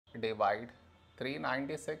divide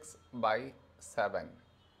 396 by 7.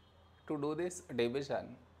 To do this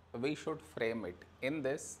division, we should frame it in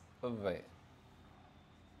this way.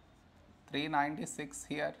 396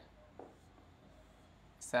 here,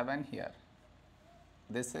 7 here.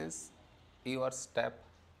 This is your step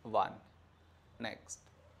 1. Next,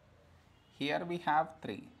 here we have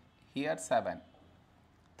 3, here 7.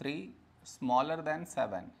 3 smaller than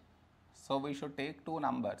 7. So we should take two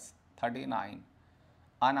numbers, 39.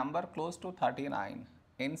 A number close to 39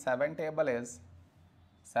 in 7 table is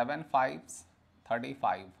 7 5s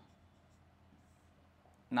 35.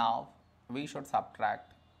 Now we should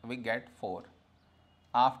subtract, we get 4.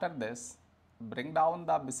 After this, bring down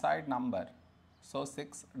the beside number, so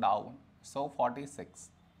 6 down, so 46.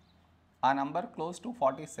 A number close to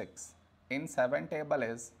 46 in 7 table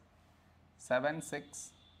is 7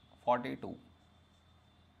 6 42.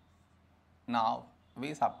 Now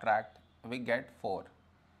we subtract, we get 4.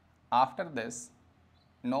 After this,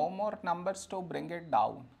 no more numbers to bring it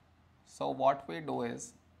down. So what we do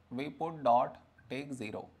is, we put dot, take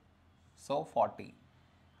 0. So 40.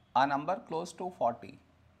 A number close to 40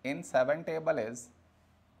 in 7 table is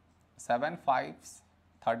 7 5s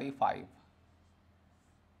 35.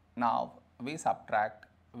 Now we subtract,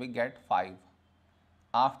 we get 5.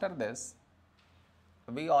 After this,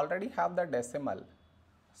 we already have the decimal,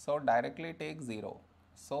 so directly take 0,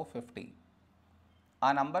 so 50.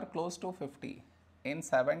 A number close to 50 in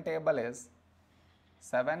 7 table is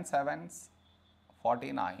 7 7s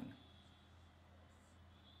 49.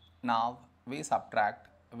 Now we subtract,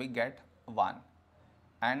 we get 1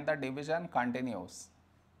 and the division continues.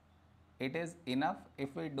 It is enough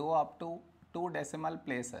if we do up to 2 decimal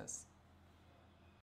places.